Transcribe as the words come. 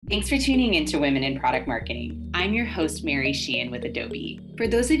Thanks for tuning into Women in Product Marketing. I'm your host, Mary Sheehan with Adobe. For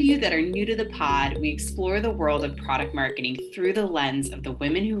those of you that are new to the pod, we explore the world of product marketing through the lens of the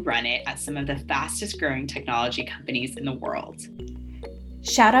women who run it at some of the fastest growing technology companies in the world.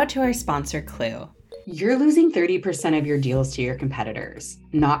 Shout out to our sponsor, Clue. You're losing 30% of your deals to your competitors.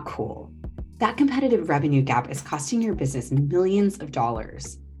 Not cool. That competitive revenue gap is costing your business millions of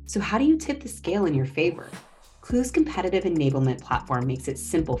dollars. So how do you tip the scale in your favor? Clue's competitive enablement platform makes it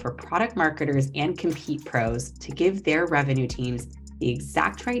simple for product marketers and compete pros to give their revenue teams the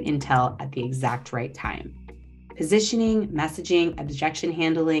exact right intel at the exact right time. Positioning, messaging, objection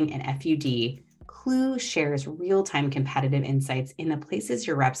handling, and FUD, Clue shares real-time competitive insights in the places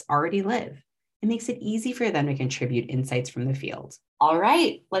your reps already live. It makes it easy for them to contribute insights from the field. All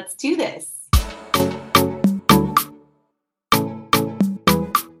right, let's do this.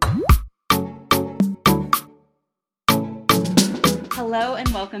 Hello and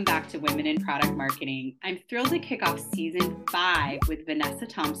welcome back to Women in Product Marketing. I'm thrilled to kick off season 5 with Vanessa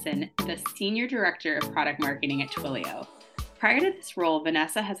Thompson, the Senior Director of Product Marketing at Twilio. Prior to this role,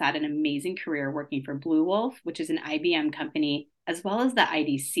 Vanessa has had an amazing career working for Blue Wolf, which is an IBM company, as well as the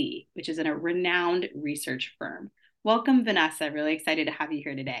IDC, which is a renowned research firm. Welcome, Vanessa. Really excited to have you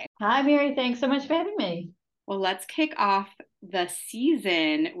here today. Hi, Mary. Thanks so much for having me. Well, let's kick off the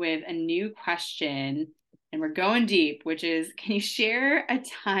season with a new question. And we're going deep, which is, can you share a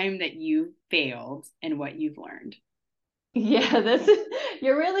time that you failed and what you've learned? Yeah,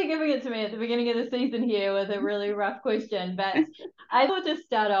 you're really giving it to me at the beginning of the season here with a really rough question. But I will just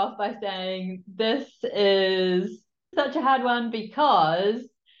start off by saying this is such a hard one because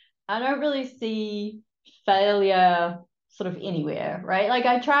I don't really see failure sort of anywhere, right? Like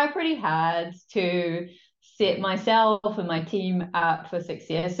I try pretty hard to set myself and my team up for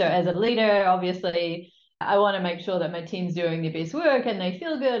success. So as a leader, obviously, I want to make sure that my team's doing their best work and they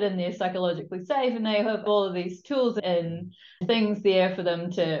feel good and they're psychologically safe and they have all of these tools and things there for them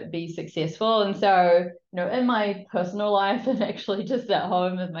to be successful. And so, in my personal life and actually just at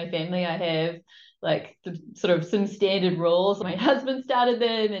home with my family, I have like sort of some standard rules. My husband started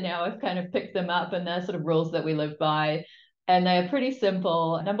them and now I've kind of picked them up, and they're sort of rules that we live by. And they're pretty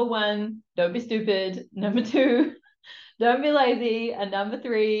simple. Number 1, don't be stupid. Number 2, don't be lazy. And number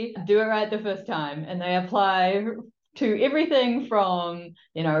 3, do it right the first time. And they apply to everything from,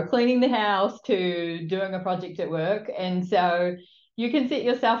 cleaning the house to doing a project at work. And so you can set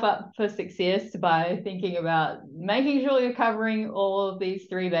yourself up for success by thinking about making sure you're covering all of these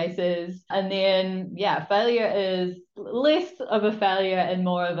 3 bases. And then, failure is less of a failure and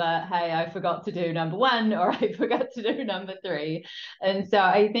more of a, hey, I forgot to do number 1 or I forgot to do number 3. And so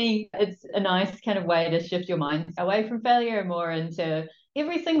I think it's a nice kind of way to shift your mind away from failure and more into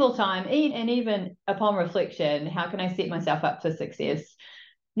every single time, and even upon reflection, how can I set myself up for success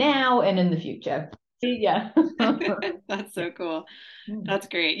now and in the future? Yeah. That's so cool. That's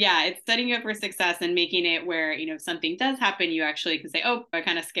great. Yeah, it's setting you up for success and making it where, if something does happen, you actually can say, oh, I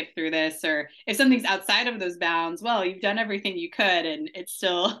kind of skipped through this. Or if something's outside of those bounds, well, you've done everything you could and it's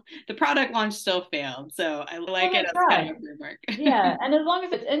still, the product launch still failed. So I like it as kind of a framework. Yeah. And as long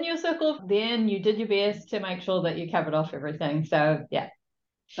as it's in your circle, then you did your best to make sure that you covered off everything. So, yeah.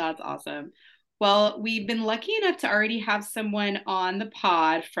 That's awesome. Well, we've been lucky enough to already have someone on the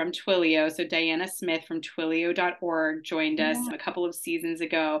pod from Twilio. So Diana Smith from Twilio.org joined us a couple of seasons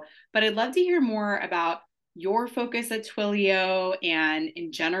ago. But I'd love to hear more about your focus at Twilio and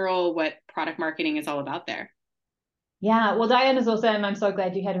in general, what product marketing is all about there. Yeah, well, Diana's awesome. I'm so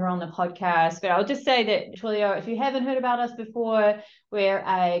glad you had her on the podcast. But I'll just say that Twilio, if you haven't heard about us before, we're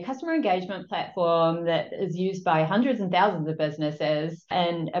a customer engagement platform that is used by hundreds and thousands of businesses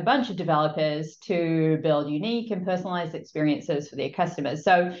and a bunch of developers to build unique and personalized experiences for their customers.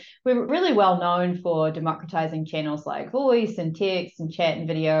 So we're really well known for democratizing channels like voice and text and chat and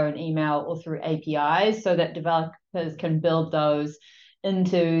video and email all through APIs so that developers can build those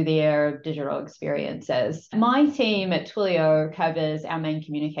into their digital experiences. My team at Twilio covers our main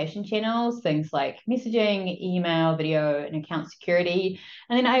communication channels, things like messaging, email, video, and account security.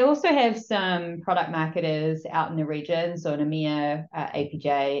 And then I also have some product marketers out in the regions, so in EMEA,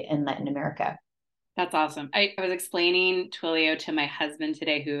 APJ, and Latin America. That's awesome. I was explaining Twilio to my husband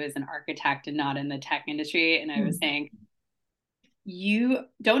today, who is an architect and not in the tech industry. And I was saying, you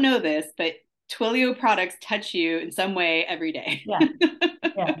don't know this, but Twilio products touch you in some way every day. Yeah.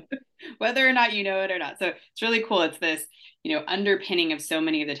 Yeah. Whether or not you know it or not. So it's really cool. It's this, underpinning of so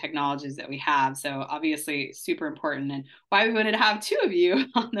many of the technologies that we have. So obviously super important, and why we wanted to have 2 of you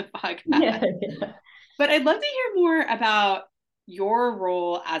on the podcast. Yeah. But I'd love to hear more about your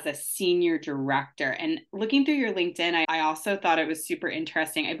role as a senior director. And looking through your LinkedIn, I also thought it was super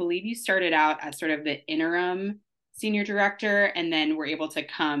interesting. I believe you started out as sort of the interim senior director and then were able to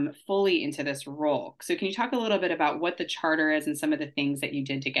come fully into this role. So can you talk a little bit about what the charter is and some of the things that you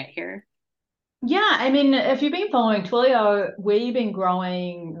did to get here? Yeah, I mean, if you've been following Twilio, we've been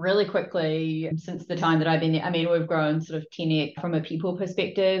growing really quickly since the time that I've been there. I mean, we've grown sort of 10x from a people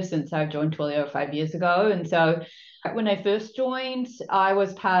perspective since I've joined Twilio 5 years ago. And so when I first joined, I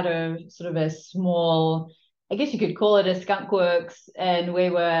was part of sort of a small, I guess you could call it a skunk works, and we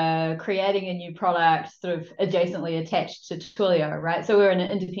were creating a new product sort of adjacently attached to Twilio, right? So we were an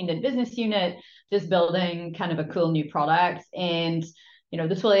independent business unit, just building kind of a cool new product. And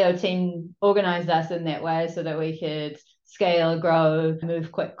the Twilio team organized us in that way so that we could scale, grow,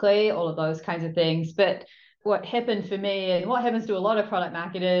 move quickly, all of those kinds of things. But what happened for me and what happens to a lot of product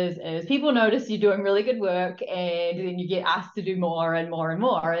marketers is people notice you're doing really good work and then you get asked to do more and more and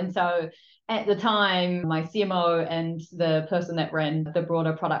more. And so at the time, my CMO and the person that ran the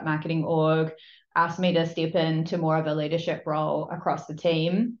broader product marketing org asked me to step into more of a leadership role across the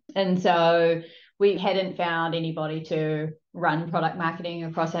team. And so we hadn't found anybody to run product marketing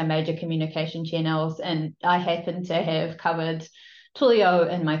across our major communication channels. And I happen to have covered Twilio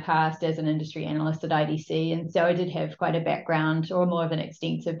in my past as an industry analyst at IDC. And so I did have quite a background, or more of an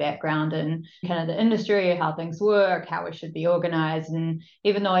extensive background, in kind of the industry, how things work, how it should be organized. And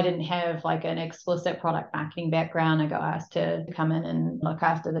even though I didn't have like an explicit product marketing background, I got asked to come in and look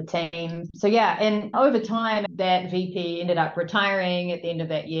after the team. So yeah, and over time, that VP ended up retiring at the end of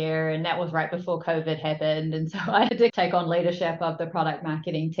that year. And that was right before COVID happened. And so I had to take on leadership of the product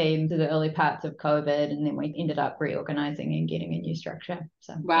marketing team to the early parts of COVID. And then we ended up reorganizing and getting a new structure.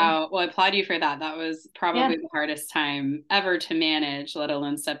 So wow. Well, I applaud you for that. That was probably yeah. the hardest time ever to manage, let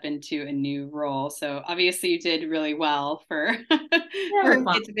alone step into a new role. So obviously you did really well for Yeah, for it was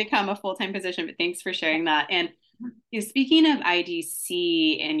fun. it to become a full-time position. But thanks for sharing that. And speaking of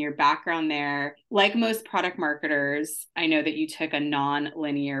IDC and your background there, like most product marketers, I know that you took a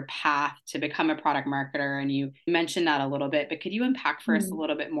non-linear path to become a product marketer, and you mentioned that a little bit. But could you unpack for us a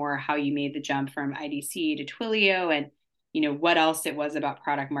little bit more how you made the jump from IDC to Twilio, and what else it was about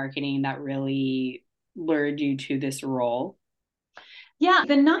product marketing that really lured you to this role? Yeah,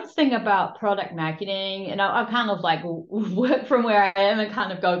 the nice thing about product marketing, and I'll kind of like work from where I am and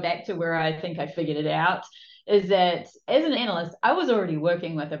kind of go back to where I think I figured it out, is that as an analyst, I was already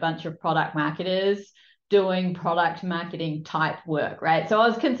working with a bunch of product marketers doing product marketing type work, right? So I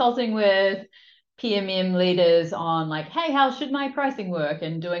was consulting with PMM leaders on like, hey, how should my pricing work,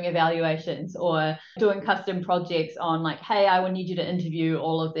 and doing evaluations, or doing custom projects on like, hey, I would need you to interview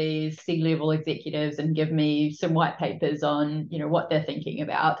all of these C-level executives and give me some white papers on, what they're thinking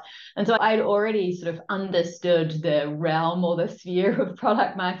about. And so I'd already sort of understood the realm or the sphere of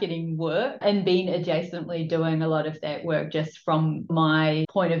product marketing work and been adjacently doing a lot of that work just from my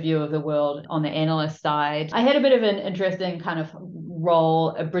point of view of the world on the analyst side. I had a bit of an interesting kind of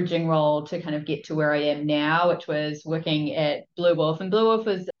role, a bridging role, to kind of get to where I am now, which was working at Blue Wolf. And Blue Wolf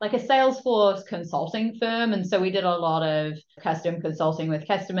is like a Salesforce consulting firm. And so we did a lot of custom consulting with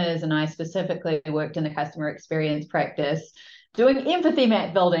customers. And I specifically worked in the customer experience practice, doing empathy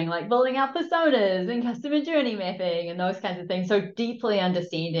map building, like building out personas and customer journey mapping and those kinds of things. So deeply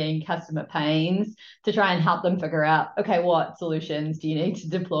understanding customer pains to try and help them figure out, okay, what solutions do you need to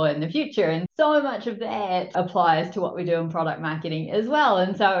deploy in the future? And so much of that applies to what we do in product marketing as well.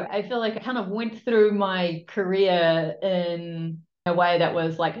 And so I feel like I kind of went through my career in a way that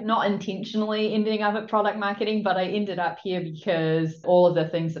was like not intentionally ending up at product marketing, but I ended up here because all of the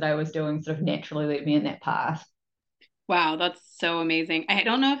things that I was doing sort of naturally led me in that path. Wow, that's so amazing. I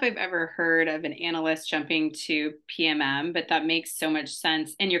don't know if I've ever heard of an analyst jumping to PMM, but that makes so much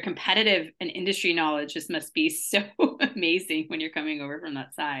sense. And your competitive and industry knowledge just must be so amazing when you're coming over from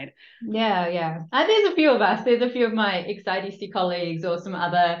that side. Yeah, yeah. There's a few of us. There's a few of my ex-IDC colleagues or some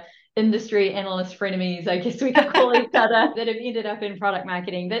other industry analyst frenemies, I guess we could call each other, that have ended up in product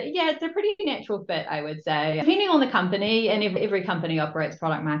marketing. But yeah, it's a pretty natural fit, I would say. Depending on the company, and every company operates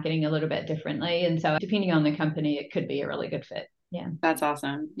product marketing a little bit differently. And so depending on the company, it could be a really good fit. Yeah. That's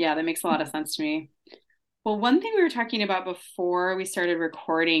awesome. Yeah, that makes a lot of sense to me. Well, one thing we were talking about before we started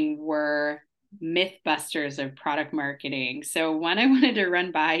recording were myth busters of product marketing. So one I wanted to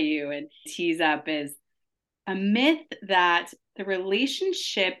run by you and tease up is a myth that the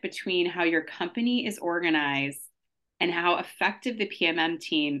relationship between how your company is organized and how effective the PMM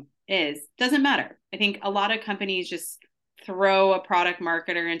team is doesn't matter. I think a lot of companies just throw a product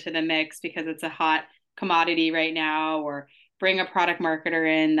marketer into the mix because it's a hot commodity right now, or bring a product marketer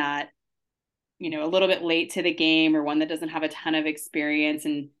in that a little bit late to the game or one that doesn't have a ton of experience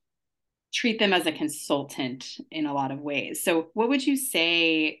and treat them as a consultant in a lot of ways. So what would you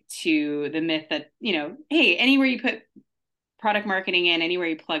say to the myth that, hey, anywhere you put product marketing in, anywhere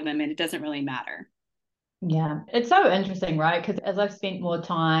you plug them in, it doesn't really matter? Yeah, it's so interesting, right? Because as I've spent more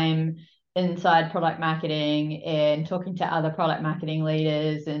time inside product marketing and talking to other product marketing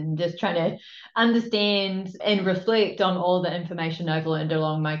leaders and just trying to understand and reflect on all the information I've learned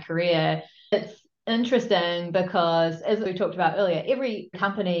along my career, it's interesting because, as we talked about earlier, every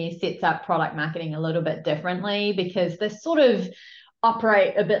company sets up product marketing a little bit differently because they're sort of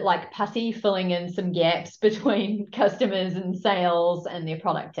operate a bit like putty, filling in some gaps between customers and sales and their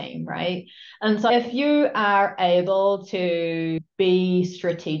product team, right? And so if you are able to be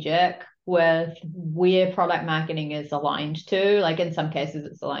strategic with where product marketing is aligned to, like in some cases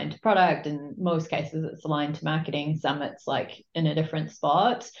it's aligned to product, in most cases it's aligned to marketing, some it's like in a different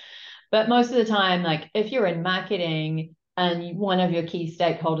spot. But most of the time, like if you're in marketing and one of your key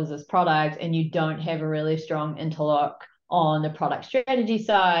stakeholders is product and you don't have a really strong interlock on the product strategy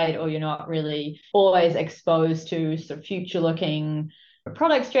side, or you're not really always exposed to sort of future looking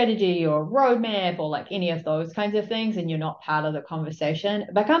product strategy or roadmap or like any of those kinds of things, and you're not part of the conversation,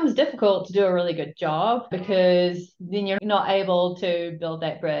 it becomes difficult to do a really good job because then you're not able to build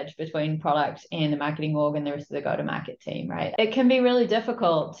that bridge between product and the marketing org and the rest of the go-to-market team, right? It can be really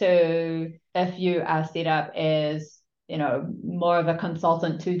difficult to, if you are set up as more of a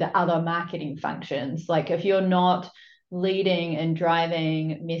consultant to the other marketing functions, like if you're not leading and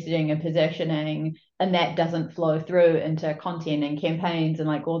driving messaging and positioning, and that doesn't flow through into content and campaigns and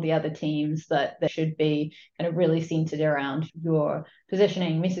like all the other teams that should be kind of really centered around your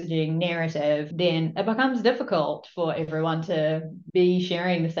positioning, messaging, narrative, then it becomes difficult for everyone to be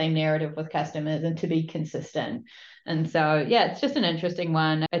sharing the same narrative with customers and to be consistent. And so, yeah, it's just an interesting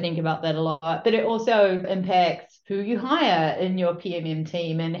one. I think about that a lot, but it also impacts who you hire in your PMM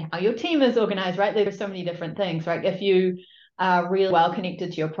team and how your team is organized, right? There's so many different things, right? If you are really well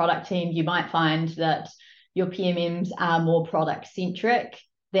connected to your product team, you might find that your PMMs are more product centric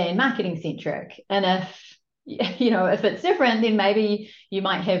than marketing centric. And if it's different, then maybe you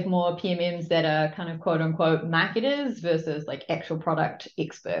might have more PMMs that are kind of quote unquote marketers versus like actual product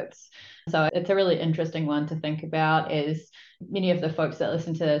experts. So it's a really interesting one to think about. Is many of the folks that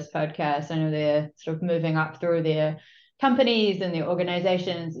listen to this podcast, I know they're sort of moving up through their companies and their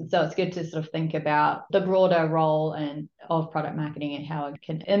organizations. And so it's good to sort of think about the broader role of product marketing and how it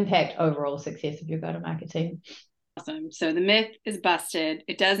can impact overall success of your go-to-market team. Awesome. So the myth is busted.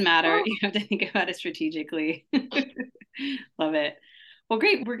 It does matter. You have to think about it strategically. Love it. Well,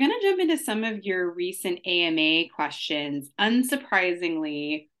 great. We're going to jump into some of your recent AMA questions.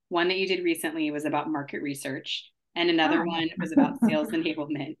 Unsurprisingly, one that you did recently was about market research, and another one was about sales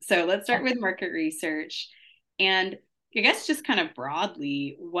enablement. So let's start with market research. And I guess just kind of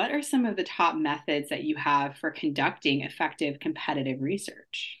broadly, what are some of the top methods that you have for conducting effective competitive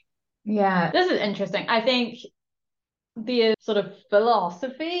research? Yeah, this is interesting. I think the sort of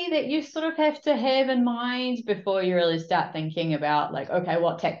philosophy that you sort of have to have in mind before you really start thinking about like, okay,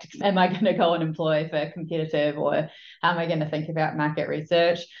 what tactics am I going to go and employ for competitive, or how am I going to think about market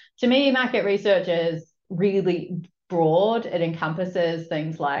research? To me, market research is really broad. It encompasses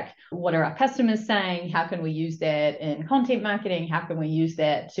things like, what are our customers saying? How can we use that in content marketing? How can we use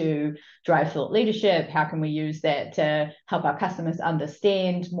that to drive thought leadership? How can we use that to help our customers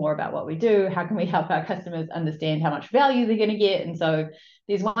understand more about what we do? How can we help our customers understand how much value they're going to get? And so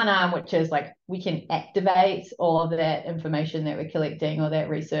there's one arm, which is like, we can activate all of that information that we're collecting or that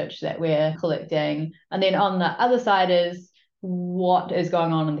research that we're collecting. And then on the other side is, what is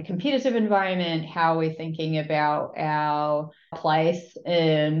going on in the competitive environment? How are we thinking about our place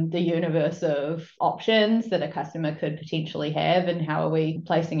in the universe of options that a customer could potentially have, and how are we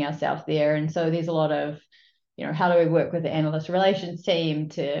placing ourselves there? And so there's a lot of, how do we work with the analyst relations team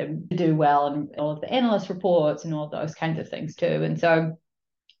to do well in all of the analyst reports and all of those kinds of things too. And so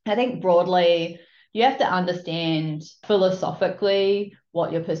I think broadly, you have to understand philosophically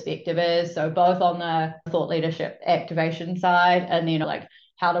what your perspective is. So both on the thought leadership activation side, and then like,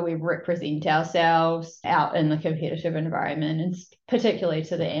 how do we represent ourselves out in the competitive environment, and particularly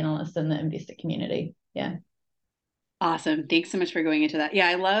to the analyst and the investor community. Yeah. Awesome. Thanks so much for going into that. Yeah,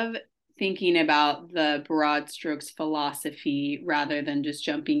 I love thinking about the broad strokes philosophy rather than just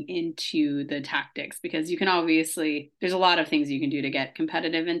jumping into the tactics, because you can obviously, there's a lot of things you can do to get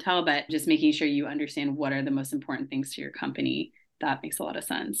competitive intel, but just making sure you understand what are the most important things to your company, that makes a lot of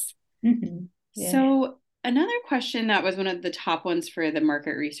sense. Mm-hmm. Yeah. So another question that was one of the top ones for the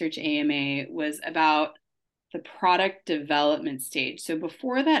market research AMA was about the product development stage. So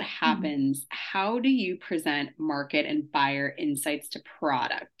before that happens, how do you present market and buyer insights to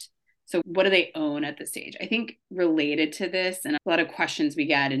product? So what do they own at this stage? I think related to this, and a lot of questions we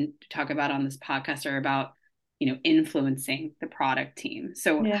get and talk about on this podcast are about, influencing the product team.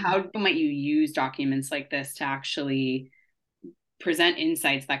 So how might you use documents like this to actually present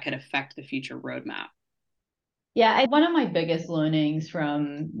insights that could affect the future roadmap? Yeah, one of my biggest learnings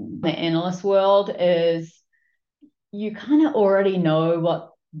from the analyst world is you kind of already know what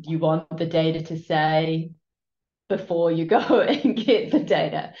you want the data to say before you go and get the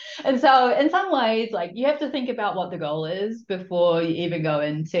data. And so in some ways, like, you have to think about what the goal is before you even go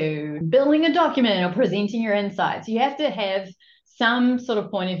into building a document or presenting your insights. You have to have some sort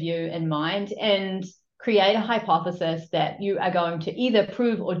of point of view in mind and create a hypothesis that you are going to either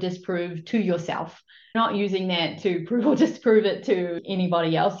prove or disprove to yourself. Not using that to prove or disprove it to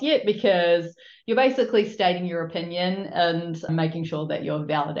anybody else yet, because you're basically stating your opinion and making sure that you're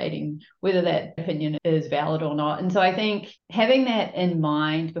validating whether that opinion is valid or not. And so I think having that in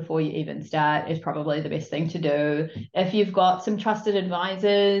mind before you even start is probably the best thing to do. If you've got some trusted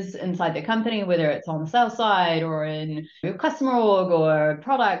advisors inside the company, whether it's on the sales side or in your customer org or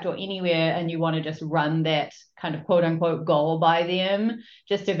product or anywhere, and you want to just run that kind of quote unquote goal by them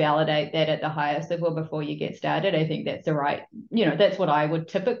just to validate that at the highest level before you get started, I think that's the right, that's what I would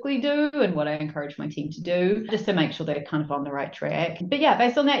typically do and what I encourage my team to do, just to make sure they're kind of on the right track. But yeah,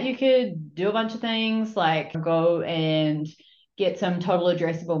 based on that, you could do a bunch of things like go and get some total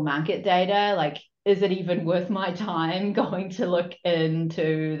addressable market data. Like, is it even worth my time going to look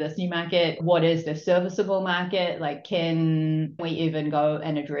into this new market? What is the serviceable market? Like, can we even go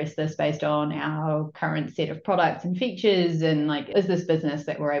and address this based on our current set of products and features? And like, is this business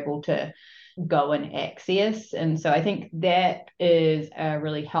that we're able to go and access? And so I think that is a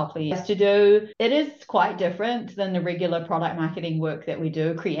really healthy to do. It is quite different than the regular product marketing work that we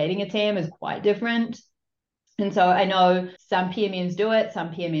do. Creating a TAM is quite different. And so I know some PMMs do it,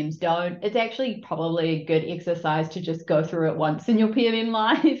 some PMMs don't. It's actually probably a good exercise to just go through it once in your PMM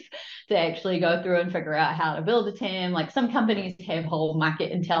life to actually go through and figure out how to build a TAM. Like, some companies have whole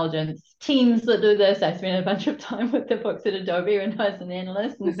market intelligence teams that do this. I spent a bunch of time with the folks at Adobe when I was an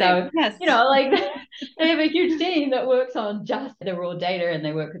analyst. And so, like, they have a huge team that works on just the raw data, and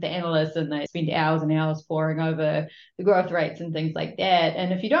they work with the analysts and they spend hours and hours poring over the growth rates and things like that.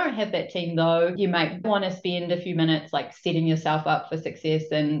 And if you don't have that team, though, you might want to spend a few minutes like setting yourself up for success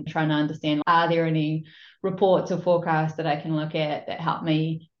and trying to understand, are there any reports or forecasts that I can look at that help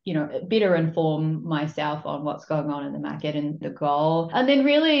me better inform myself on what's going on in the market and the goal. And then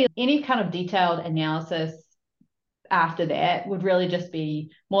really any kind of detailed analysis after that would really just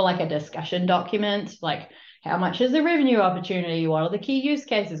be more like a discussion document, like, how much is the revenue opportunity? What are the key use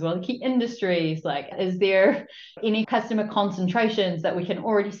cases? What are the key industries? Like, is there any customer concentrations that we can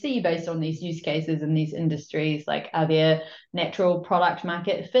already see based on these use cases in these industries? Like, are there natural product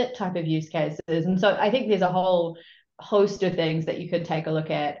market fit type of use cases? And so I think there's a whole host of things that you could take a look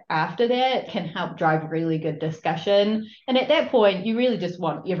at after that can help drive really good discussion. And at that point, you really just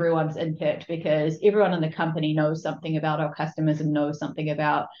want everyone's input, because everyone in the company knows something about our customers and knows something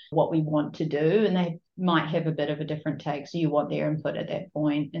about what we want to do, and they might have a bit of a different take, so you want their input at that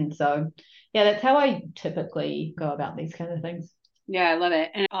point. And so yeah, that's how I typically go about these kind of things. Yeah, I love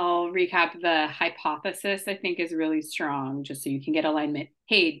it. And I'll recap. The hypothesis, I think, is really strong, just so you can get alignment.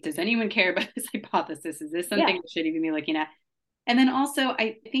 Hey, does anyone care about this hypothesis? Is this something we should even be looking at? And then also,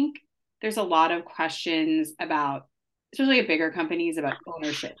 I think there's a lot of questions about, especially at bigger companies, about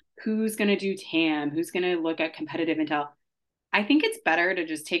ownership. Who's going to do TAM? Who's going to look at competitive intel? I think it's better to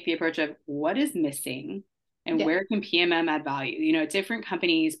just take the approach of what is missing and where can PMM add value? At different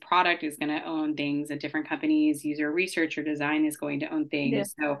companies, product is going to own things. At different companies, user research or design is going to own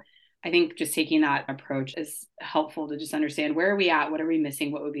things. So I think just taking that approach is helpful to just understand, where are we at? What are we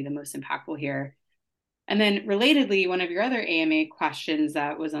missing? What would be the most impactful here? And then relatedly, one of your other AMA questions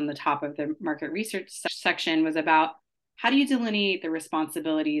that was on the top of the market research section was about, how do you delineate the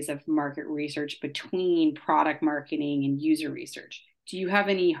responsibilities of market research between product marketing and user research? Do you have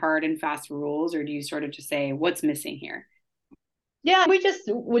any hard and fast rules, or do you sort of just say what's missing here? Yeah, we just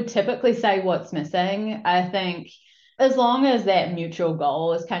would typically say what's missing. I think as long as that mutual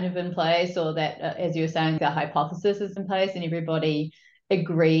goal is kind of in place, or that, as you were saying, the hypothesis is in place and everybody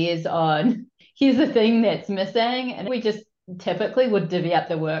agrees on, here's the thing that's missing. And we just typically would divvy up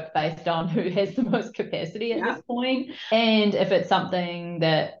the work based on who has the most capacity at this point. And if it's something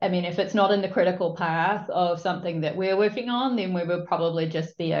that, if it's not in the critical path of something that we're working on, then we would probably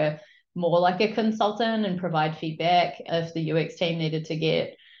just be more like a consultant and provide feedback. If the UX team needed to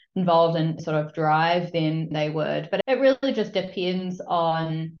get involved in sort of drive, then they would. But it really just depends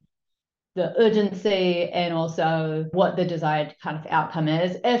on the urgency and also what the desired kind of outcome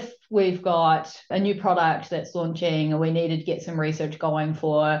is. If we've got a new product that's launching, or we needed to get some research going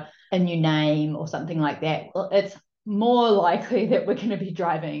for a new name or something like that, it's more likely that we're going to be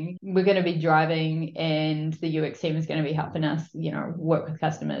driving. We're going to be driving, and the UX team is going to be helping us, work with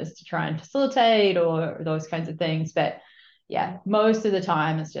customers to try and facilitate or those kinds of things. But yeah, most of the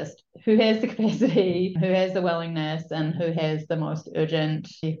time it's just who has the capacity, who has the willingness, and who has the most urgent,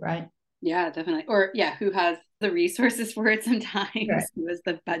 right? Yeah, definitely. Or yeah, who has the resources for it sometimes, Right. who has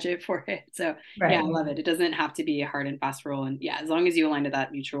the budget for it. So Right. yeah, I love it. It doesn't have to be a hard and fast rule. And yeah, as long as you align to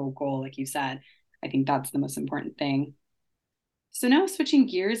that mutual goal, like you said, I think that's the most important thing. So now switching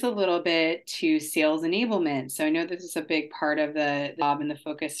gears a little bit to sales enablement. So I know this is a big part of the job and the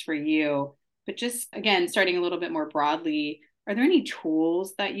focus for you, but just again, starting a little bit more broadly, are there any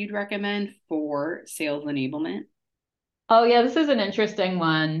tools that you'd recommend for sales enablement? Oh, yeah, this is an interesting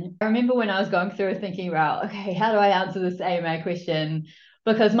one. I remember when I was going through thinking about, okay, how do I answer this AMA question?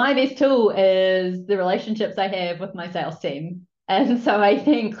 Because my best tool is the relationships I have with my sales team. And so I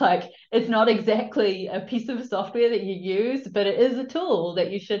think like it's not exactly a piece of software that you use, but it is a tool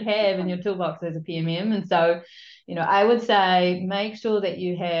that you should have in your toolbox as a PMM. And so, I would say make sure that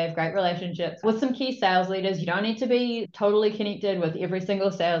you have great relationships with some key sales leaders. You don't need to be totally connected with every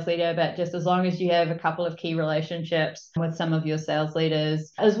single sales leader, but just as long as you have a couple of key relationships with some of your sales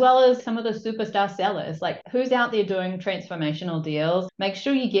leaders, as well as some of the superstar sellers, like who's out there doing transformational deals, make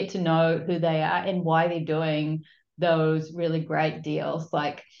sure you get to know who they are and why they're doing those really great deals.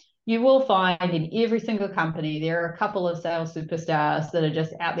 Like you will find in every single company, there are a couple of sales superstars that are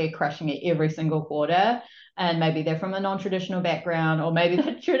just out there crushing it every single quarter. And maybe they're from a non-traditional background, or maybe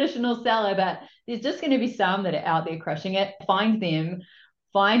they're a traditional seller, but there's just going to be some that are out there crushing it. Find them,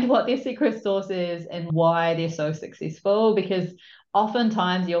 find what their secret sauce is and why they're so successful, because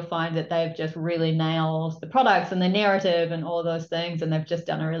oftentimes you'll find that they've just really nailed the products and the narrative and all those things, and they've just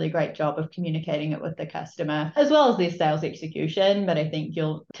done a really great job of communicating it with the customer as well as their sales execution. But I think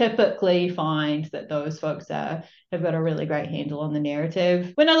you'll typically find that those folks have got a really great handle on the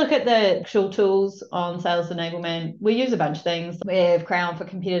narrative. When I look at the actual tools on sales enablement, we use a bunch of things. We have Crown for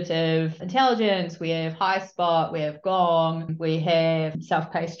competitive intelligence, we have HighSpot, we have Gong, we have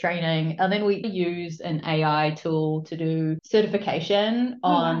self-paced training, and then we use an AI tool to do certification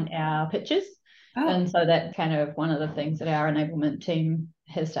on our pitches. And so that's kind of one of the things that our enablement team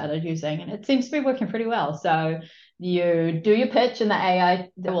has started using, and it seems to be working pretty well. So you do your pitch and the AI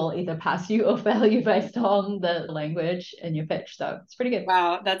will either pass you or fail you based on the language in your pitch. So it's pretty good.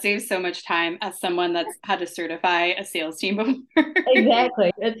 Wow, that saves so much time as someone that's had to certify a sales team before.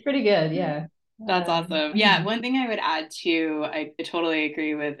 Exactly. It's pretty good. Yeah. That's awesome. Yeah, one thing I would add too, I totally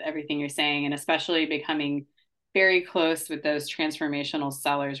agree with everything you're saying, and especially becoming very close with those transformational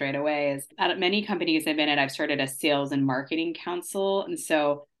sellers right away is at many companies I've been at, I've started a sales and marketing council. And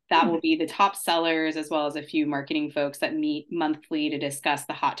so that will be the top sellers as well as a few marketing folks that meet monthly to discuss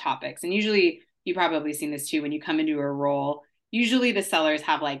the hot topics. And usually you've probably seen this too, when you come into a role, usually the sellers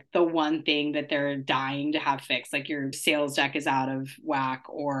have like the one thing that they're dying to have fixed, like your sales deck is out of whack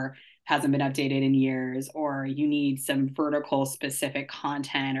or hasn't been updated in years, or you need some vertical specific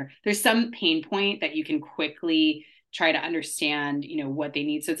content, or there's some pain point that you can quickly try to understand, what they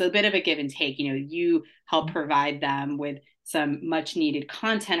need. So it's a bit of a give and take. You help provide them with some much needed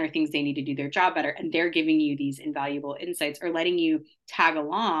content or things they need to do their job better, and they're giving you these invaluable insights or letting you tag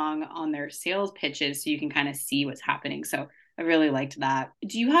along on their sales pitches so you can kind of see what's happening. So I really liked that.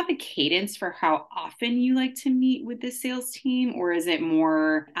 Do you have a cadence for how often you like to meet with the sales team, or is it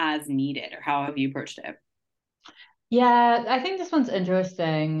more as needed, or how have you approached it? Yeah, I think this one's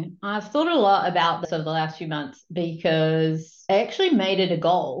interesting. I've thought a lot about this over the last few months because I actually made it a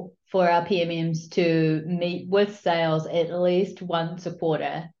goal for our PMMs to meet with sales at least once a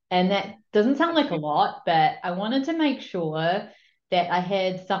quarter. And that doesn't sound like a lot, but I wanted to make sure that I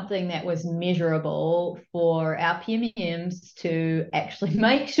had something that was measurable for our PMMs to actually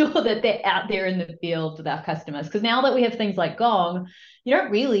make sure that they're out there in the field with our customers. Because now that we have things like Gong, you don't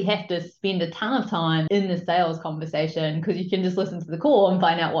really have to spend a ton of time in the sales conversation because you can just listen to the call and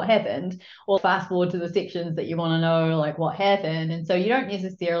find out what happened, or fast forward to the sections that you want to know, like what happened. And so you don't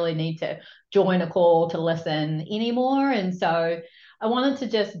necessarily need to join a call to listen anymore. And so I wanted to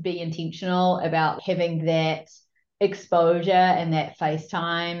just be intentional about having that exposure and that face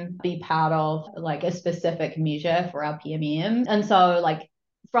time be part of like a specific measure for our PMM. And so like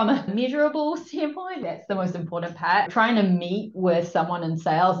from a measurable standpoint, that's the most important part. Trying to meet with someone in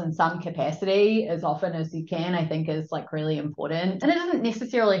sales in some capacity as often as you can, I think, is like really important. And it doesn't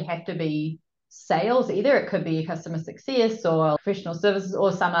necessarily have to be sales either. It could be customer success or professional services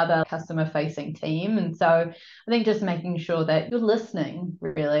or some other customer facing team. And so I think just making sure that you're listening,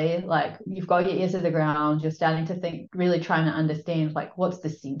 really, like you've got your ears to the ground, you're starting to think, really trying to understand like what's the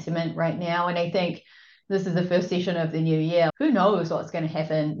sentiment right now. And I think this is the first session of the new year. Who knows what's going to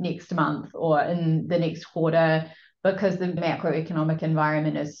happen next month or in the next quarter, because the macroeconomic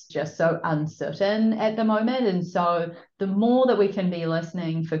environment is just so uncertain at the moment. And so the more that we can be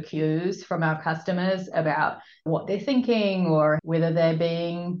listening for cues from our customers about what they're thinking or whether they're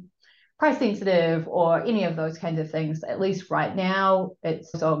being price sensitive or any of those kinds of things, at least right now,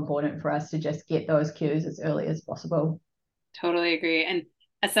 it's so important for us to just get those cues as early as possible. Totally agree. And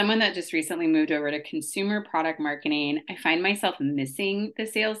as someone that just recently moved over to consumer product marketing, I find myself missing the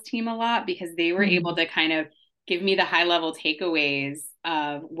sales team a lot because they were able to kind of give me the high level takeaways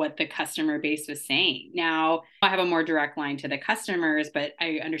of what the customer base was saying. Now, I have a more direct line to the customers, but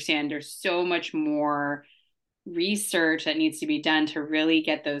I understand there's so much more research that needs to be done to really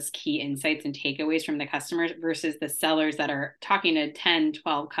get those key insights and takeaways from the customers versus the sellers that are talking to 10,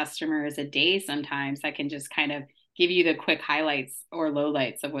 12 customers a day sometimes that can just kind of give you the quick highlights or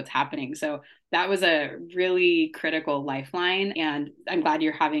lowlights of what's happening. So that was a really critical lifeline. And I'm glad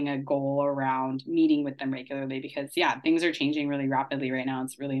you're having a goal around meeting with them regularly because, yeah, things are changing really rapidly right now.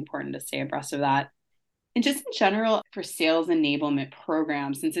 It's really important to stay abreast of that. And just in general, for sales enablement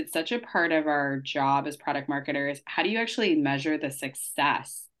programs, since it's such a part of our job as product marketers, how do you actually measure the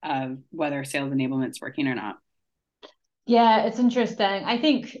success of whether sales enablement is working or not? Yeah, it's interesting. I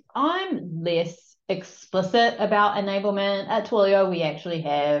think I'm less explicit about enablement. At Twilio, we actually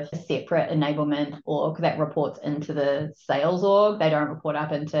have a separate enablement org that reports into the sales org. They don't report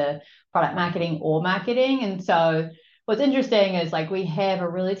up into product marketing or marketing. And so what's interesting is like we have a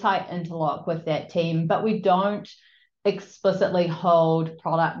really tight interlock with that team, but we don't explicitly hold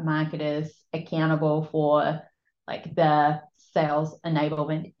product marketers accountable for like the sales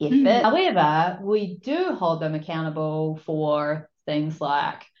enablement effort. However, we do hold them accountable for things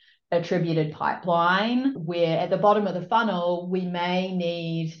like attributed pipeline, where at the bottom of the funnel, we may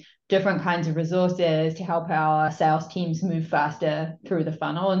need different kinds of resources to help our sales teams move faster through the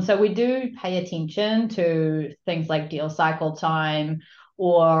funnel. And so we do pay attention to things like deal cycle time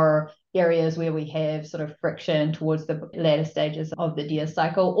or areas where we have sort of friction towards the later stages of the deal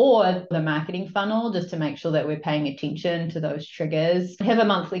cycle or the marketing funnel, just to make sure that we're paying attention to those triggers. We have a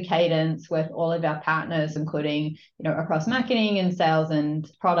monthly cadence with all of our partners, including, across marketing and sales and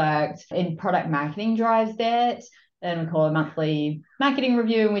product. And product marketing drives that. And we call a monthly marketing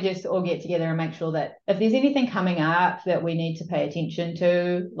review, and we just all get together and make sure that if there's anything coming up that we need to pay attention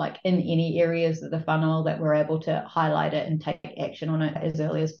to, like in any areas of the funnel, that we're able to highlight it and take action on it as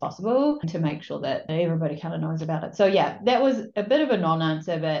early as possible to make sure that everybody kind of knows about it. So yeah, that was a bit of a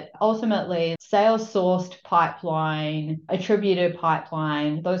non-answer, but ultimately sales sourced pipeline, attributed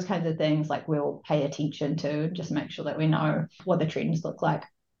pipeline, those kinds of things, like we'll pay attention to, just make sure that we know what the trends look like.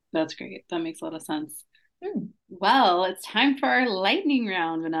 That's great. That makes a lot of sense. Well, it's time for our lightning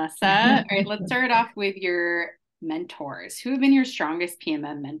round, Vanessa. All right, let's start off with your mentors. Who have been your strongest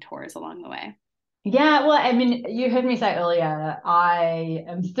PMM mentors along the way? Yeah, well, I mean, you heard me say earlier, I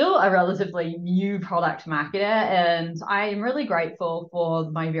am still a relatively new product marketer, and I am really grateful for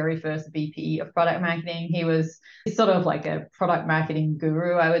my very first VP of product marketing. He was sort of like a product marketing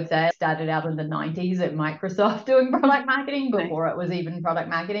guru, I would say. Started out in the 90s at Microsoft doing product marketing before it was even product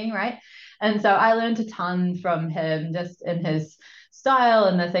marketing, right? And so I learned a ton from him just in his style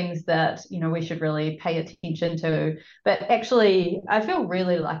and the things that we should really pay attention to. But actually, I feel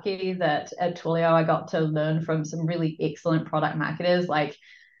really lucky that at Twilio I got to learn from some really excellent product marketers. Like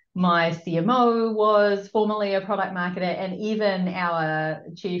my CMO was formerly a product marketer, and even our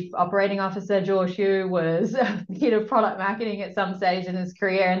chief operating officer, George Hugh, was head of product marketing at some stage in his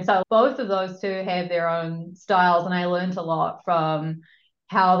career. And so both of those two have their own styles, and I learned a lot from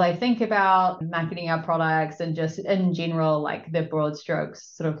how they think about marketing our products and just in general, like the broad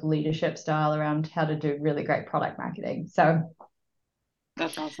strokes sort of leadership style around how to do really great product marketing. So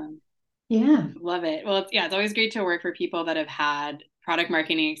that's awesome. Yeah. Love it. Well, it's always great to work for people that have had product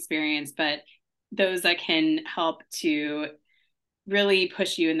marketing experience, but those that can help to really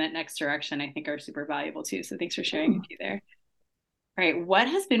push you in that next direction, I think are super valuable too. So thanks for sharing with you there. All right. What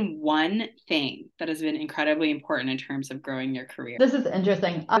has been one thing that has been incredibly important in terms of growing your career? This is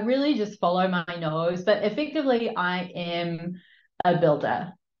interesting. I really just follow my nose, but effectively I am a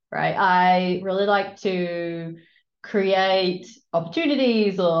builder, right? I really like to create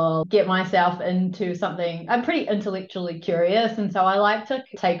opportunities or get myself into something. I'm pretty intellectually curious, and so I like to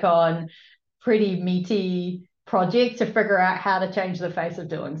take on pretty meaty projects to figure out how to change the face of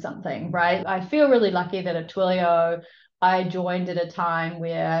doing something, right? I feel really lucky that at Twilio, I joined at a time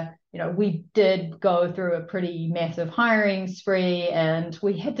where, we did go through a pretty massive hiring spree, and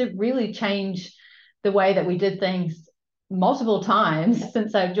we had to really change the way that we did things multiple times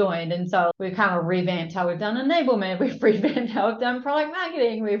since I've joined. And so we've kind of revamped how we've done enablement, we've revamped how we've done product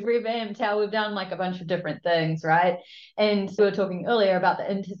marketing, we've revamped how we've done like a bunch of different things, right? And we were talking earlier about the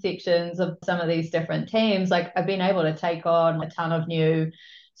intersections of some of these different teams. Like I've been able to take on a ton of new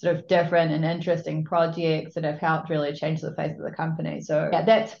sort of different and interesting projects that have helped really change the face of the company. So yeah,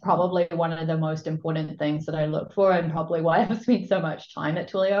 that's probably one of the most important things that I look for, and probably why I've spent so much time at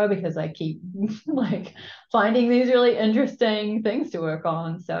Twilio, because I keep like finding these really interesting things to work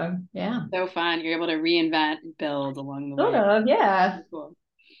on. So yeah. So fun. You're able to reinvent and build along the Sort way. of, yeah. Cool.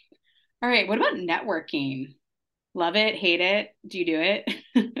 All right. What about networking? Love it, hate it? Do you do it?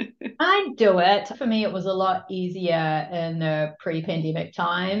 I do it. For me, it was a lot easier in the pre-pandemic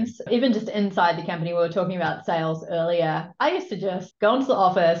times. Even just inside the company, we were talking about sales earlier. I used to just go into the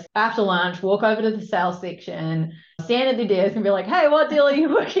office after lunch, walk over to the sales section, stand at the desk and be like, hey, what deal are you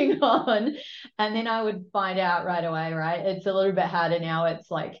working on? And then I would find out right away, right? It's a little bit harder now.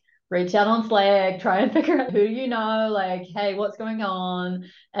 It's like, reach out on Slack, try and figure out who you know, like, hey, what's going on?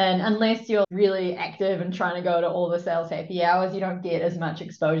 And unless you're really active and trying to go to all the sales happy hours, you don't get as much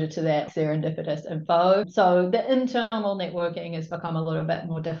exposure to that serendipitous info. So the internal networking has become a little bit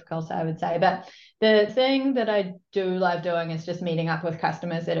more difficult, I would say. But the thing that I do love doing is just meeting up with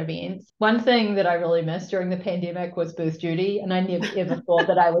customers at events. One thing that I really missed during the pandemic was booth duty. And I never ever thought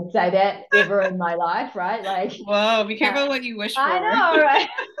that I would say that ever in my life, right? Like, whoa, be careful what you wish for. I know, right?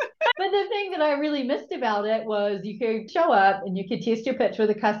 But the thing that I really missed about it was you could show up and you could test your pitch with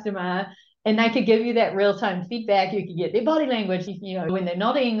a customer, and they could give you that real-time feedback. You could get their body language, when they're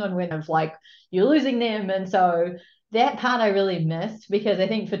nodding and when it's like you're losing them. And so that part I really missed, because I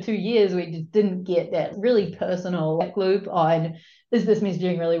think for 2 years we just didn't get that really personal loop on, is this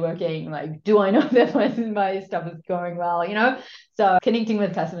messaging really working? Like, do I know that my stuff is going well? So connecting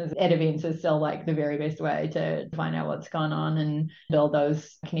with customers at events is still like the very best way to find out what's going on and build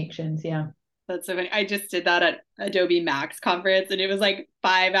those connections. Yeah. That's so funny. I just did that at Adobe Max conference, and it was like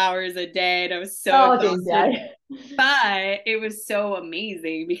 5 hours a day, and I was so exhausted. But it was so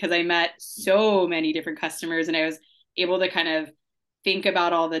amazing because I met so many different customers, and I was able to kind of think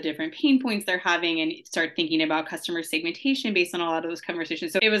about all the different pain points they're having and start thinking about customer segmentation based on a lot of those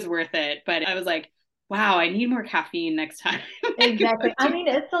conversations. So it was worth it. But I was like, wow, I need more caffeine next time. Exactly. I mean,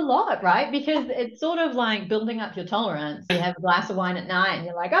 it's a lot, right? Because it's sort of like building up your tolerance. You have a glass of wine at night and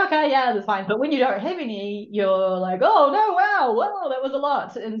you're like, okay, yeah, that's fine. But when you don't have any, you're like, oh, no, wow, that was a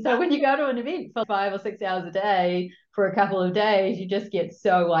lot. And so when you go to an event for 5 or 6 hours a day for a couple of days, you just get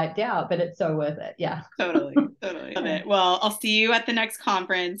so wiped out, but it's so worth it. Yeah. Totally. Love it. Well, I'll see you at the next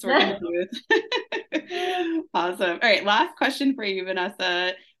conference. We're going to booth. Awesome. All right. Last question for you,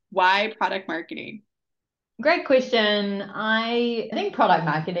 Vanessa. Why product marketing? Great question. I think product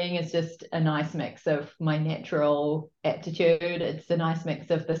marketing is just a nice mix of my natural aptitude. It's a nice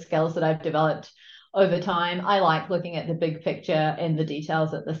mix of the skills that I've developed over time. I like looking at the big picture and the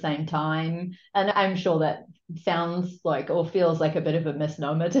details at the same time. And I'm sure that sounds like or feels like a bit of a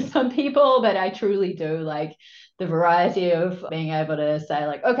misnomer to some people, but I truly do like the variety of being able to say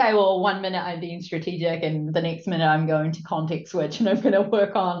like, okay, well, 1 minute I'm being strategic and the next minute I'm going to context switch and I'm going to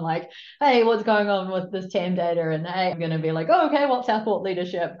work on like, hey, what's going on with this TAM data? And hey, I'm going to be like, oh, okay, what's our thought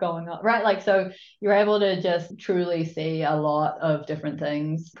leadership going on? Right. Like, so you're able to just truly see a lot of different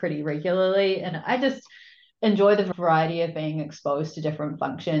things pretty regularly. And I just enjoy the variety of being exposed to different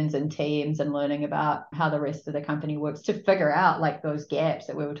functions and teams and learning about how the rest of the company works to figure out like those gaps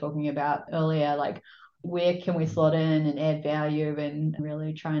that we were talking about earlier, like where can we slot in and add value and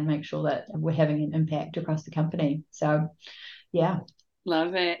really try and make sure that we're having an impact across the company. So yeah.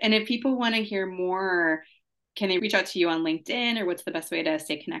 Love it. And if people want to hear more, can they reach out to you on LinkedIn, or what's the best way to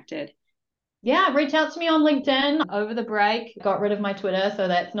stay connected? Yeah, reach out to me on LinkedIn over the break. Got rid of my Twitter, so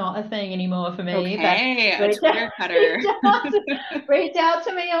that's not a thing anymore for me. Okay, a Twitter cutter. Reach out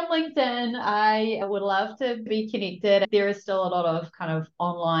to me on LinkedIn. I would love to be connected. There is still a lot of kind of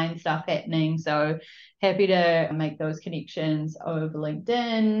online stuff happening, so happy to make those connections over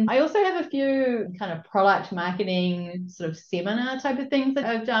LinkedIn. I also have a few kind of product marketing sort of seminar type of things that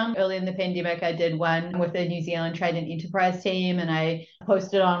I've done. Early in the pandemic, I did one with the New Zealand Trade and Enterprise team, and I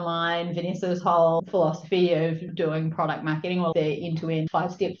posted online. Vanessa this whole philosophy of doing product marketing, or the end-to-end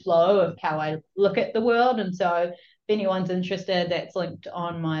 5-step flow of how I look at the world. And so if anyone's interested, that's linked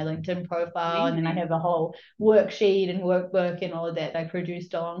on my LinkedIn profile. Amazing. And then I have a whole worksheet and workbook and all of that I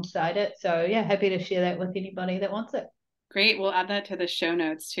produced alongside it. So yeah, happy to share that with anybody that wants it. Great. We'll add that to the show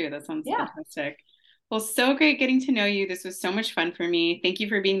notes too. That sounds Yeah. fantastic. Well, so great getting to know you. This was so much fun for me. Thank you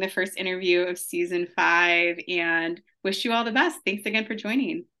for being the first interview of season 5, and wish you all the best. Thanks again for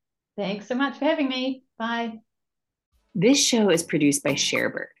joining. Thanks so much for having me. Bye. This show is produced by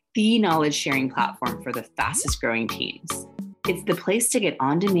ShareBird, the knowledge sharing platform for the fastest growing teams. It's the place to get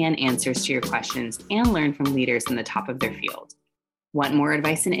on-demand answers to your questions and learn from leaders in the top of their field. Want more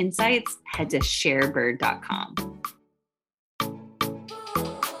advice and insights? Head to sharebird.com.